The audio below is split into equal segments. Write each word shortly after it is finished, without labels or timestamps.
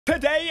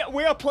Today,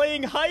 we are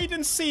playing hide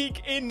and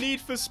seek in Need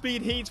for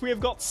Speed Heat. We have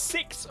got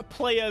 6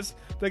 players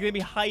that are going to be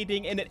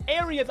hiding in an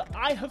area that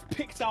I have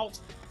picked out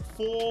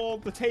for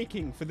the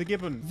taking, for the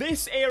given.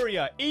 This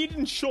area,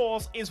 Eden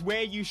Shores, is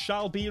where you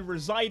shall be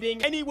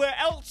residing. Anywhere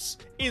else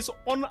is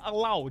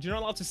unallowed. You're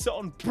not allowed to sit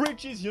on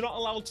bridges. You're not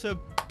allowed to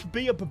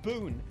be a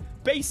baboon.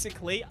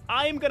 Basically,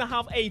 I'm going to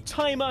have a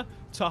timer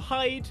to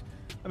hide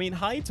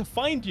to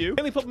find you.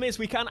 The only problem is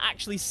we can't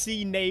actually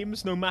see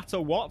names no matter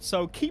what,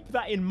 so keep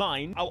that in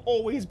mind. I'll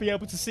always be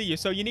able to see you,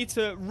 so you need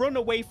to run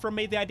away from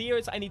me. The idea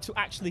is I need to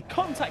actually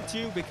contact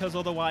you, because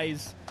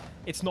otherwise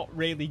it's not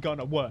really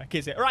gonna work,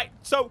 is it? Right,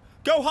 so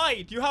go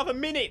hide. You have a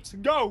minute.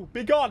 Go.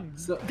 Be gone.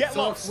 Get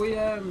lost. If we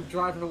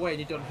drive away and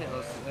you don't hit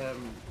us,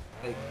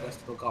 like, we're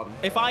still gone.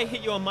 If I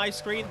hit you on my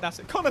screen, that's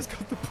it. Connor's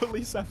got the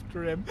police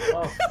after him.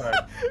 Oh,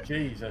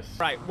 Jesus.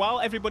 Right, while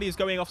everybody is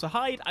going off to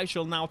hide, I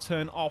shall now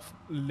turn off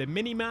the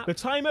minimap. The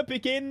timer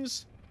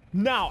begins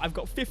now. I've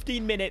got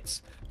 15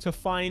 minutes to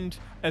find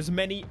as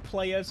many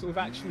players. We've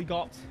actually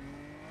got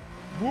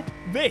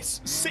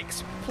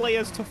 6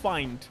 players to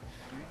find.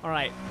 All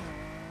right,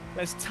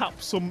 let's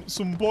tap some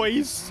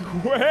boys.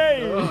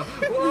 Hey!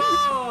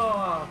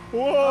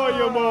 Whoa,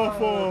 you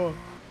mofo!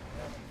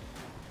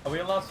 Are we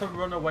allowed to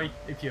run away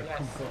if you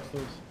come close to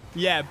us?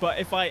 Yeah, but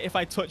if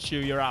I touch you,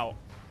 you're out.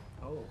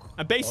 Oh.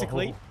 And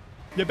basically,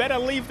 you better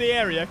leave the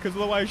area, because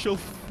otherwise she'll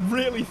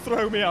really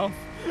throw me off.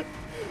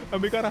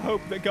 And we gotta hope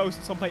that goes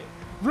to some place.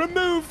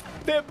 Remove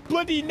the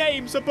bloody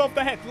names above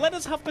the head. Let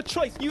us have the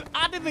choice. You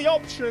added the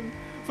option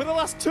for the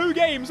last 2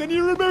 games, and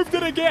you removed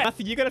it again.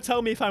 Matthew, you're gonna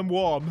tell me if I'm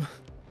warm.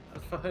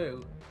 For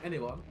who?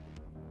 Anyone?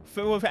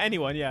 For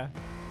anyone, yeah.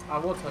 I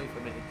won't tell you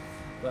for me.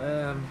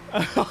 But,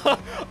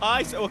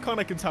 well,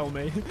 Connor can tell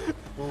me.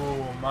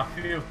 Oh,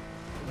 Matthew.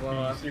 Well,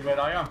 can you see where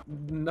I am?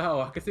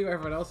 No, I can see where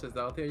everyone else is,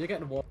 though. You're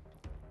getting warm.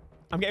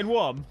 I'm getting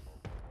warm?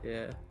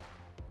 Yeah.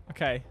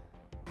 Okay.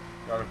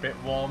 Got a bit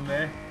warm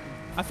there.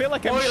 I feel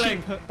like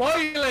boiling! I'm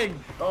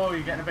Boiling! Oh,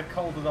 you're getting a bit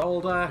colder,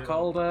 though.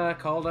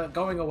 Colder.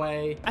 Going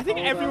away. I think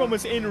everyone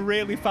was in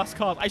really fast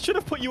cars. I should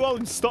have put you all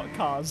in stock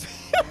cars.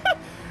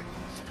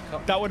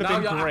 That would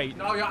have been great.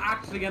 No, you're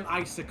actually an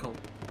icicle.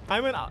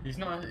 I'm an. He's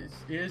not.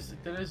 There is.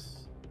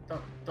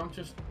 Don't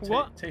just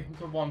take him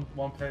to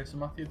one person,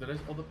 Matthew. There is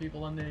other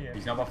people in there.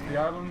 He's not off the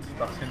island.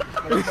 That's him.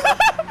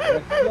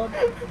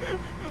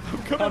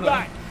 I'm coming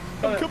back.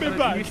 I'm coming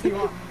back.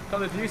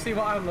 Do you see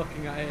what I'm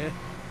looking at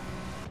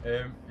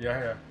here?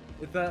 Yeah.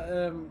 Is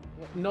that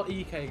not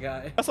EK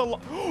guy? That's a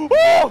lot.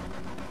 Oh!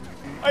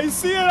 I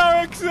see an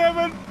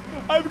RX-7.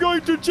 I'm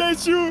going to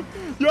chase you.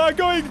 You are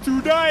going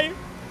to die.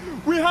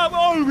 We have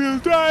all-wheel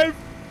drive.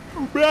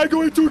 We are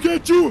going to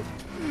get you.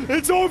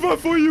 It's over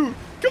for you.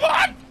 Come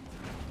on.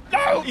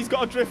 No. He's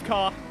got a drift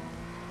car.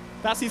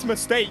 That's his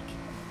mistake.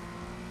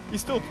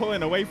 He's still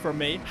pulling away from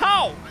me.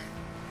 How?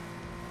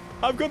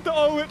 I've got the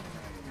all-wheel.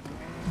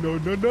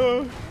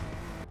 No.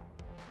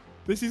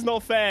 This is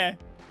not fair.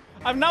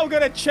 I'm now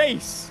going to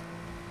chase.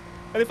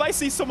 And if I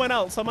see someone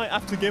else, I might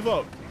have to give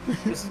up.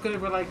 This is going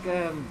to be like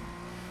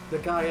the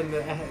guy in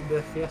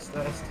the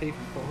Fiesta ST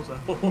from Forza.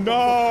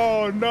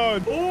 No.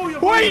 Oh,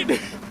 you're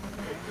wait!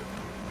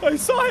 I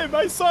saw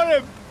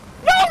him.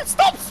 No,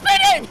 stop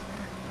spinning!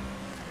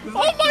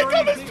 Oh my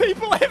God, there's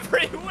people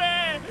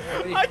everywhere!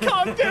 I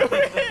can't do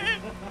it!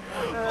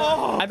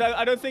 Oh. I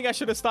don't think I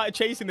should have started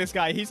chasing this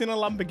guy. He's in a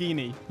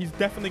Lamborghini. He's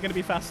definitely going to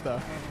be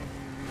faster.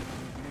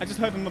 I just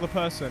heard another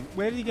person.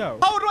 Where did he go?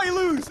 How do I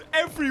lose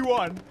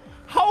everyone?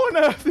 How on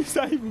earth is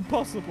that even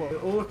possible?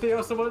 Oh,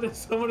 Theo, someone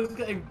is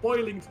getting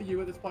boiling to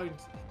you at this point.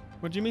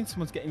 What do you mean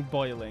someone's getting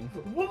boiling?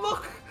 Well,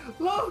 look!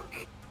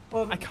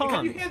 Well, I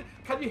can't.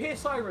 Can you hear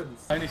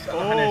sirens? I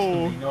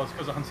only knows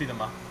because I can see the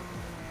map.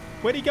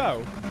 Where'd he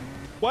go?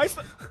 Why is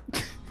that?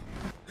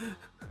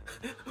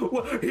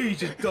 Well, he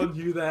just done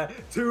you there.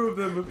 2 of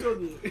them have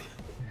done you.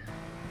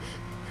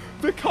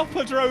 The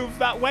copper drove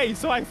that way,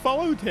 so I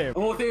followed him.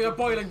 Oh, Theo,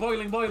 boiling.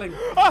 Boom,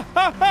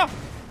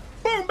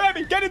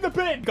 baby, get in the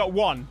bin. Got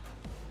 1.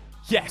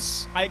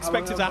 Yes, I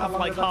expected to have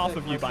like half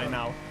of you by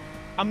now.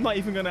 I'm not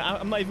even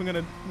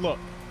gonna look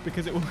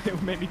because it will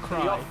make me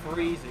cry. You're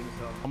freezing,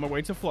 son. On my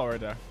way to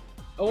Florida.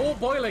 Oh,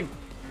 boiling!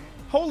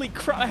 Holy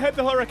crap! I heard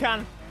the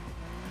hurricane.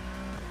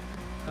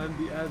 And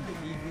he's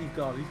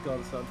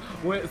gone, son.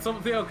 Wait,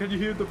 Theo, can you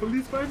hear the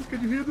police fans?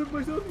 Can you hear them,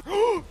 my son?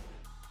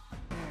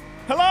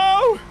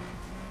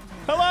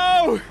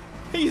 Hello!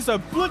 He's a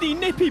bloody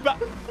nippy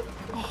bat.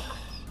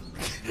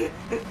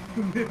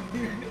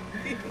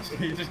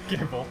 You just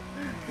give up.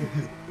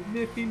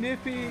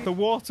 Nippy. The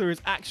water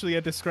is actually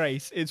a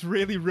disgrace. It's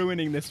really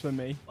ruining this for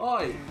me.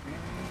 Oi!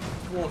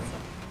 Water.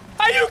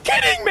 Are you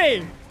kidding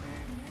me?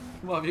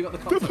 What, have you got the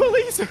cops? The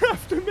police are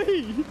after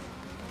me.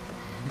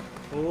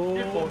 Oh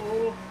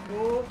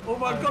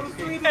my God, it's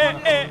 3 of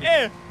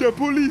them. The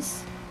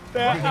police.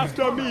 They're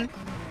after me.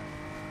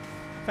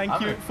 Thank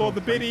you for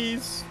the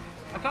biddies.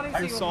 I can't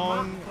even The see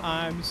song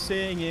I'm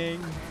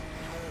singing.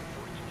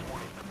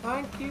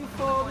 Thank you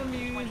for the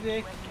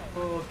music.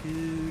 Come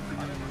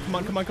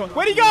on.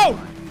 Where'd he go?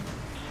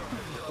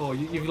 Oh,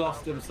 you've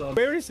lost him, son.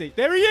 Where is he?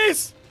 There he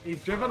is!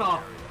 He's driven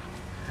off.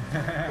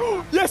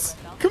 Yes!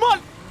 Come on!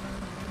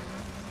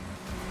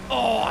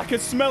 Oh, I can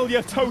smell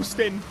you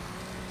toasting.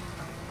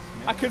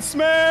 I can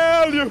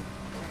smell you.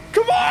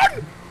 Come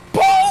on!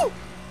 Pull!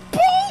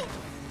 Pull!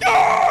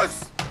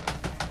 Yes!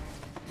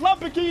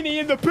 Lamborghini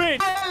in the bin.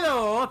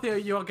 Hello! Theo,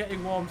 you are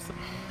getting warm.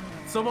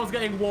 Someone's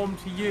getting warm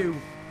to you.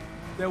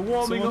 They're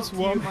warming up to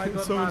you, my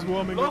good Someone's man.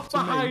 warming Look up to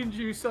me. behind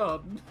you,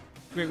 son.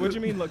 Wait, what do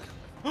you mean, look?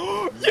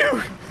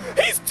 You!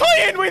 He's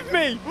toying with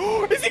me!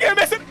 Is he gonna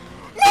miss it?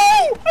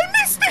 No! I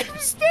missed him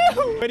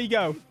still! Where'd he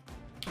go?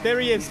 There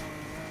he is.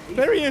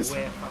 There he is.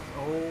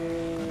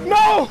 Oh.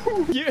 No!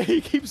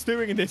 He keeps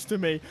doing this to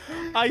me.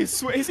 I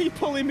swear. Is he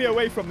pulling me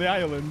away from the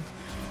island?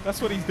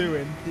 That's what he's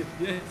doing.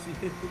 Yes,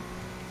 he is.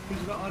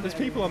 He's not on There's it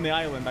people on the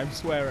island, I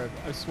swear.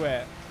 I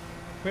swear.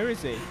 Where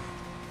is he?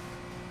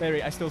 There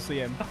he, I still see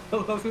him.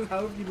 How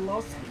have you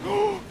lost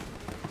him?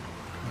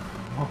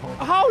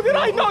 How did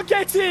I not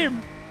get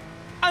him?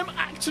 I'm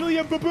actually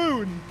a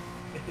baboon.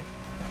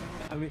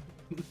 I mean,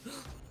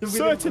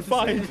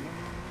 Certified.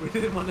 We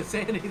didn't want to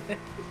say anything.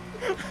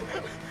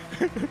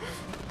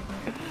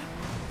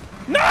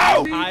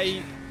 No!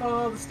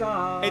 Oh, the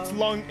star. It's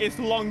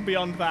long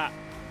beyond that.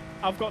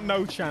 I've got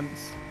no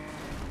chance.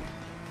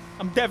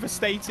 I'm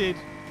devastated.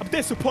 I'm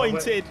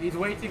disappointed. He's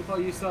waiting for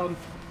you, son.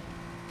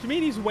 Do you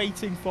mean he's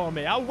waiting for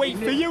me? I'll wait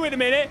for you in a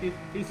minute.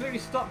 He's literally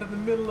stopped in the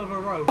middle of a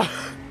road.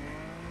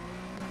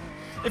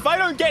 If I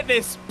don't get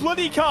this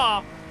bloody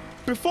car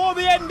before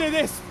the end of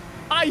this,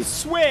 I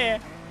swear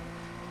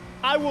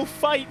I will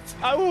fight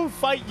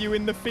you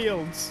in the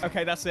fields.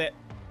 Okay, that's it.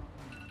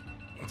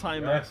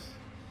 Timer. Yes.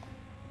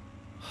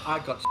 I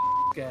got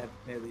scared.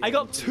 I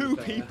got two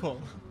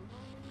people.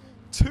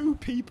 Two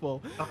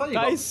people. I thought you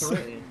Guys. got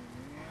three.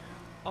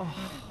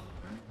 Oh.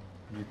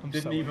 You I'm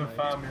didn't so even annoyed.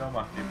 find me on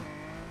Matthew.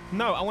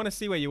 No, I want to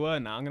see where you were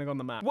now. I'm going to go on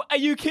the map. What, are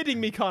you kidding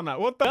me, Connor?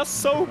 What the? That's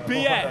so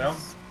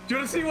BS. Do you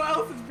want to see what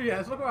else is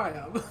BS? Look where I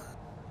am.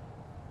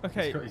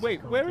 Okay, He's wait,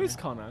 coming where to is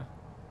me. Connor?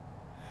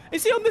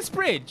 Is he on this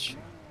bridge?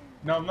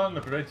 No, I'm not on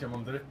the bridge. I'm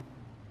under it.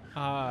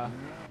 Ah,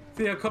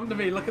 Theo, come to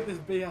me. Look at this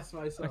BS,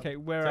 my son. okay,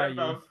 where are Turn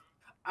you? around.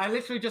 I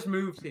literally just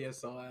moved here,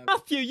 so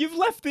Matthew, you've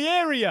left the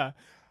area.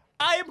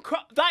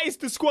 That is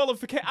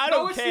disqualification. I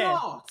don't care.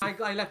 No, it's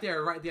not. I left the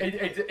area right at the end.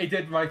 It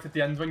did right at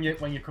the end when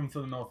you come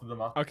to the north of the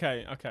map.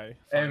 Okay, okay.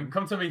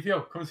 Come to me,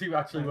 Theo. Come see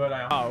actually where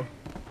I am. Oh.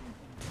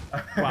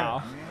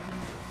 Wow.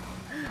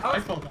 I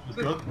thought that was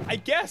good. I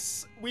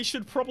guess we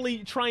should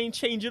probably try and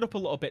change it up a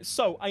little bit.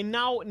 So I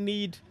now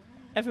need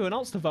everyone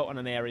else to vote on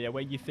an area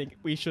where you think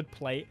we should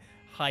play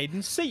hide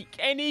and seek.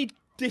 Any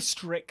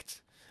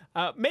district.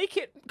 Make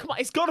it. Come on,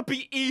 it's got to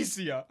be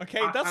easier. Okay,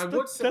 I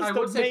would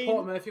say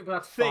Port Murphy, but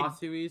that's far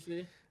too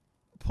easy.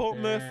 Port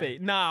Murphy.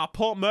 Nah,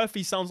 Port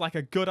Murphy sounds like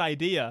a good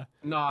idea.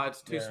 No,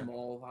 it's too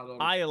small.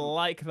 I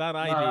like that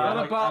idea. I What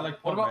like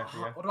about Port Murphy,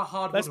 yeah. what about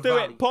Hardwood Let's do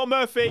Valley? it. Port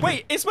Murphy.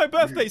 Wait, it's my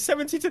birthday.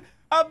 72.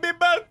 Happy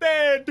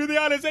birthday. Do the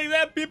honor. Say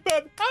happy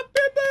birthday. Happy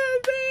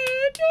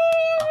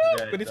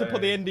birthday. We need to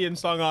put the Indian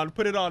song on.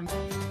 Put it on.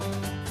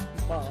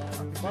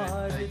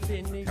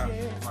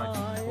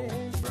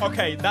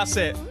 Okay, that's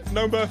it.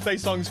 No birthday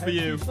songs for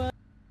you.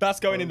 That's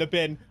going in the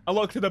bin. I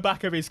look to the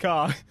back of his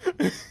car.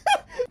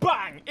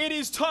 Bang! It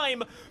is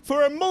time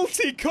for a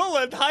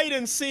multicolored hide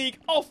and seek.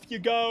 Off you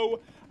go.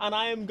 And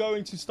I am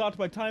going to start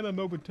my timer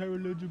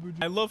momentarily.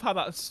 I love how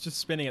that's just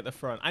spinning at the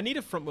front. I need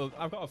a front wheel.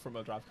 I've got a front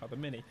wheel drive car, the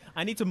Mini.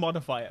 I need to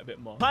modify it a bit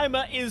more.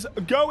 Timer is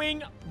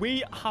going.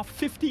 We have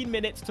 15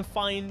 minutes to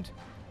find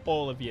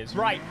all of yous.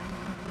 Right.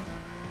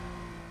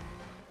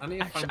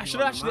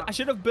 I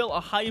should have built a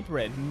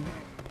hybrid and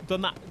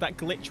done that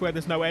glitch where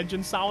there's no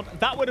engine sound.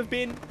 That would have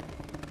been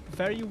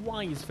very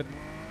wise for.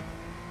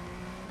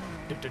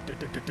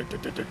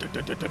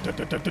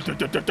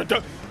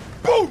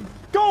 Boom!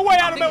 Go away,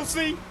 Adam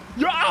LC!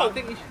 You're out! I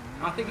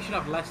think you should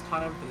have less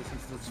time for this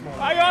since it's a small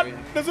Hang on! area.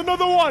 There's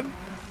another one!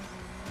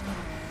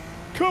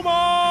 Come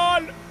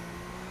on!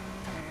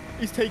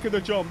 He's taking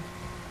the jump.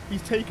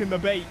 He's taking the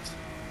bait.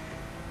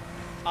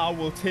 I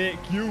will take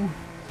you.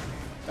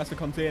 That's a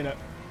container.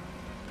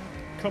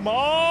 Come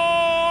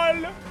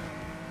on!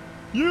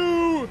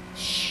 You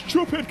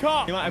stupid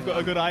car! You might have got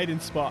a good hiding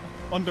spot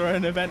under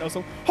an event or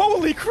something.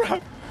 Holy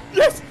crap!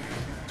 Yes!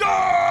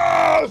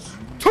 Yes!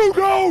 2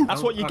 goals!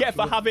 That's what you get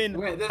for having.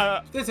 Wait,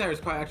 this area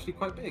is actually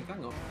quite big.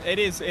 Hang on. It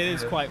is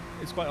quite.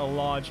 It's quite a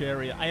large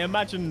area. I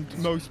imagined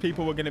most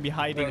people were going to be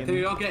hiding. Wait,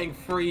 you're getting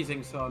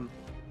freezing, son.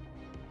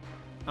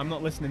 I'm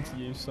not listening to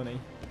you, Sonny.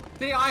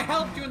 See, I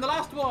helped you in the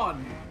last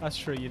one. That's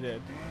true, you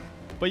did.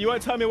 But you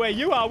won't tell me where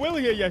you are, will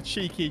you, you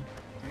cheeky?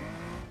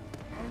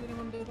 How did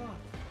anyone do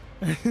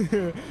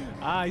that?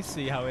 I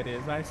see how it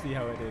is. I see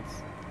how it is.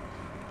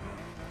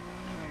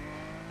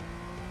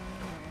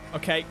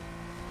 Okay.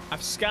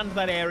 I've scanned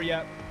that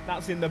area.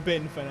 That's in the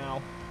bin for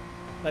now.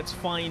 Let's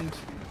find...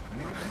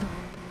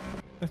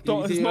 Let's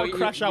not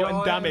crash out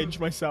and damage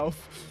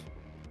myself.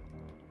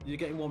 You're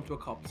getting warm to a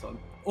cop, son.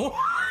 Oh,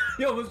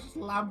 you almost just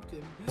lamped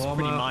him. It's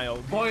pretty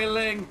mild.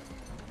 Boiling.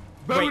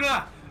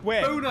 Boona!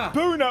 Where? Boona!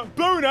 Boona!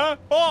 Boona!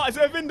 Oh, is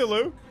it a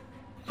Vindaloo?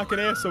 I can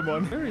hear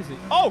someone. Where is he?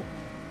 Oh!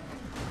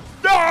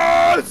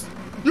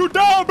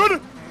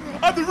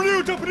 I'm the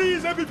real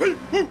Japanese MVP.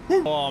 Woo,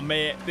 woo. Oh,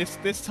 mate,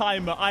 this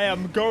time I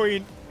am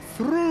going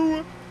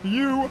through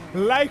you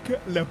like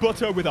the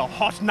butter with a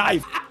hot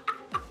knife.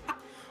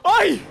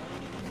 Oi!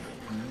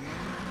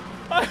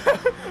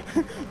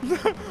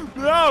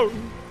 No!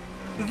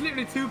 There's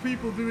literally 2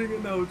 people doing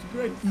it now. It's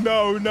great.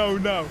 No.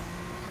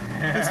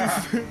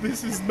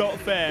 This is not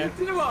fair.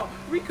 Do you know what?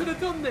 We could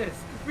have done this.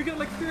 We could have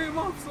like threw him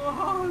off so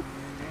hard.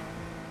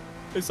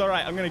 It's all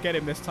right. I'm gonna get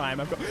him this time.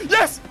 I've got.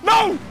 Yes!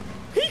 No!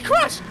 He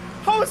crashed.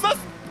 How is that?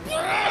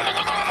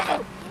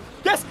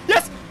 Yes!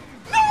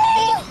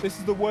 No! This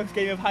is the worst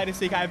game of hide and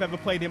seek I've ever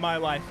played in my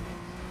life.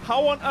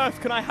 How on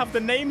earth can I have the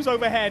names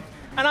overhead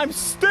and I'm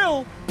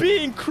still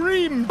being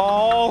creamed?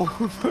 Oh!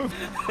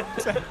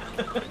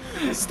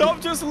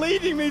 Stop just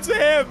leading me to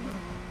him.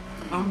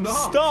 I'm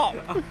not. Stop.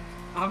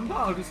 I'm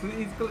not.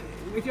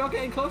 If you're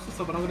getting close to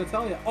someone, I'm going to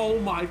tell you. Oh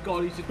my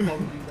god, he's just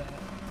bombed you there.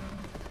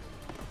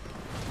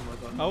 Oh my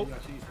god. Oh,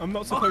 I'm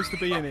not supposed to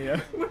be in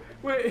here.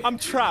 Wait. I'm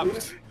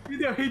trapped.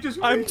 Yeah, he just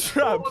I'm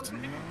trapped.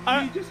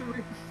 He just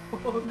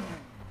respawned.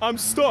 I'm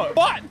stuck.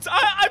 What?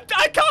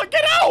 I can't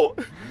get out.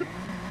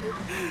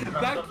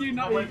 Thank you,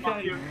 not EK.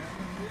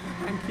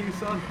 Thank you,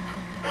 son.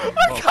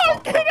 I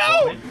can't get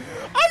out.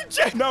 I'm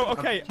just... No,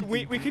 okay.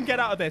 We can get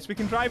out of this. We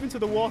can drive into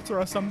the water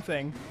or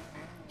something.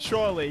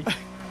 Surely.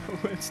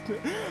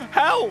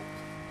 Help!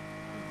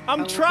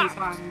 I'm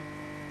trapped.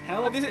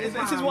 Help!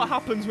 This is what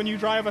happens when you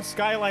drive a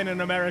Skyline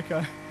in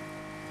America.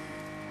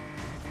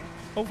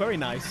 Oh, very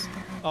nice.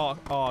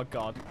 Oh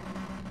God.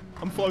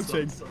 I'm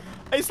floating.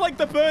 It's like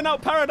the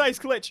Burnout Paradise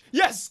glitch.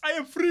 Yes, I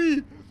am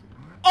free.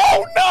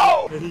 Oh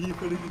no!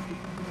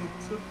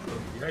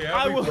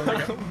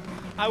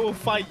 I will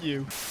fight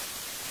you.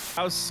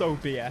 That was so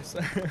BS.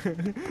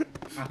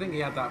 I think he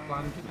had that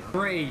planned.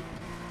 3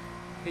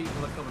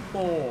 people are coming.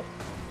 4.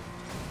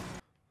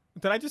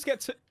 Did I just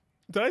get 2?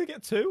 Did I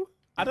get 2?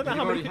 I don't know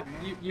how many.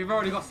 You've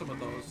already got some of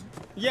those.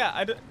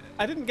 Yeah,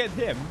 I didn't get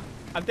him.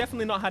 I've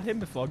definitely not had him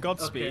before.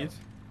 Godspeed. Okay.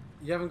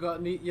 You haven't got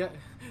any yet.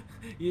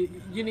 You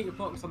need to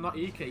focus on not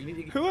EK. You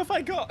need to... Who have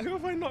I got? Who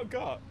have I not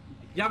got?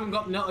 You haven't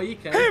got not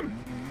EK. Him!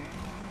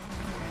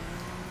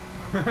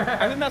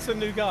 I think that's a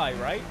new guy,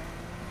 right?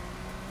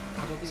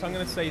 So I'm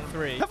gonna say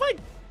 3. Who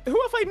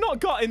have I not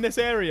got in this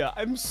area?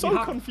 I'm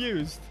so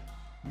confused.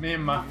 Me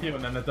and Matthew,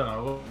 and then I don't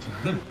know.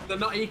 The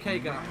not EK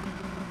guy.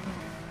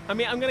 I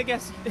mean, I'm gonna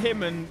guess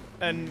him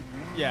and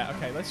yeah.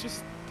 Okay, let's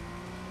just.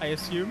 I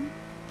assume.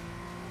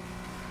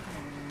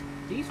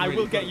 I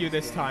will get you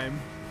this time.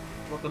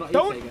 What, the not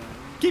Don't EK guy?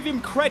 give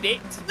him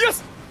credit.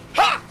 Yes!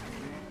 Ha!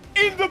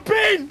 In the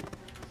bin!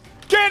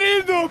 Get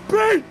in the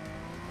bin!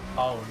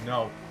 Oh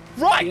no.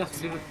 Right! He has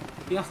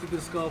to do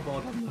the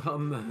scoreboard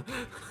on the...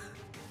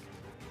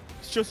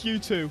 It's just you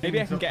two.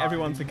 Maybe I can get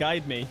everyone to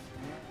guide me.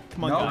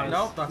 Come on, guys.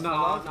 No, that's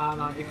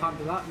no, you can't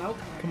do that. No.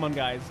 Come on,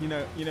 guys. You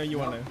know you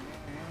want to.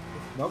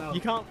 Nope.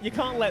 You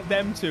can't let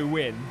them two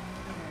win.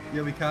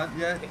 Yeah, we can't.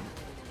 Yeah.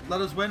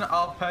 Let us win.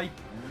 I'll pay.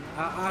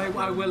 I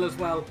will as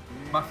well.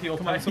 Matthew will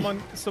Come pay.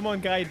 on, someone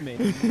guide me.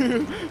 If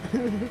you're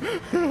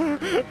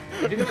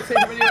gonna take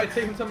him anyway,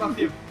 take him to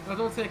Matthew. I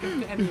don't take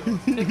him to any of us.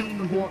 Take him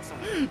to the water.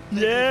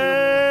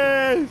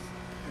 Yes!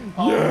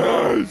 Oh,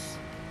 Yes!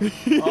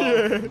 no.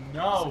 Oh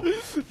no!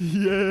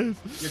 Yes!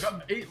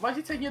 Why is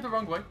he taking you the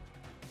wrong way?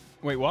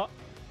 Wait, what?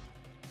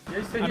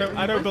 Yeah,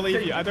 I don't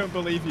believe you. I don't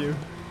believe you.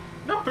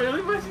 No,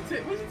 really? Where's he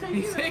taking you?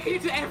 He's taking you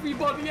to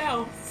everybody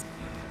else.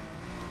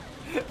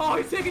 Oh,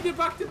 he's taking you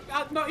back to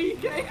not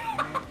EK.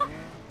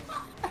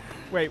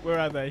 Wait, where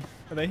are they?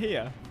 Are they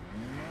here?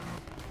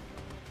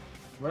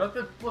 Where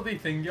the bloody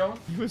thing going?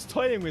 He was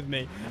toying with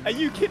me. Are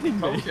you kidding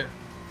me? Told you.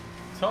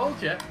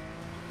 Told you.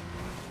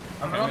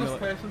 I'm an honest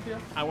person here.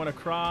 I want to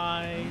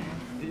cry.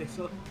 Yes,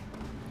 sir.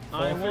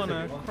 I want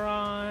to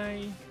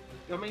cry.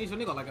 I mean, he's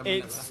only got like a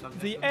minute It's left.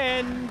 the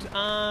end,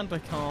 and I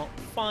can't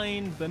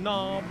find the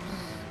knobs.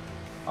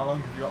 How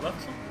long have you got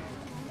left, son?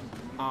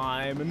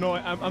 I'm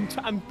annoyed.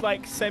 I'm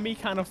like semi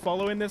kind of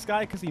following this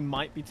guy because he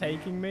might be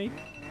taking me.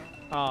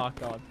 Oh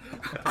God.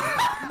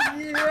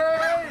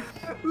 Yes!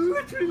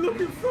 Literally look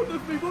in front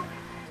of me. What?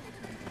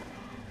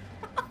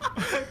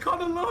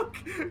 Connor, look!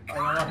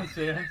 I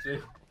see.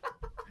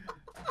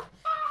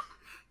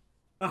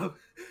 Oh,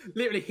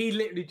 he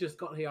literally just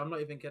got here. I'm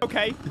not even kidding.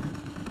 Okay.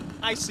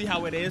 I see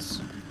how it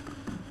is.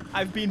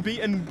 I've been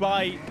beaten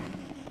by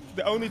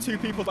the only 2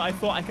 people that I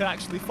thought I could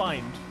actually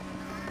find.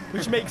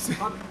 Which makes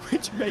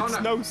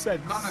Connor, no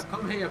sense. Connor,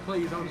 come here,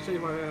 please. I want to show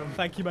you where I am.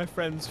 Thank you, my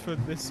friends, for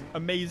this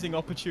amazing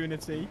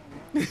opportunity.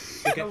 It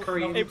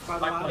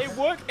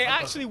worked. It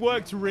actually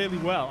worked really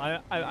well.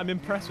 I'm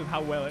impressed with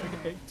how well it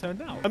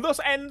turned out. And thus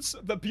ends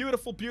the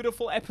beautiful,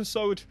 beautiful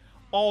episode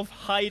of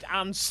Hide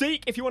and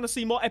Seek. If you want to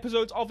see more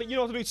episodes of it, you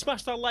know what to do.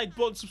 Smash that like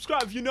button,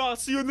 subscribe if you know. I'll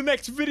see you in the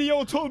next video.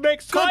 Until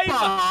next time.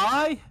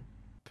 Goodbye.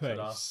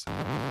 Peace.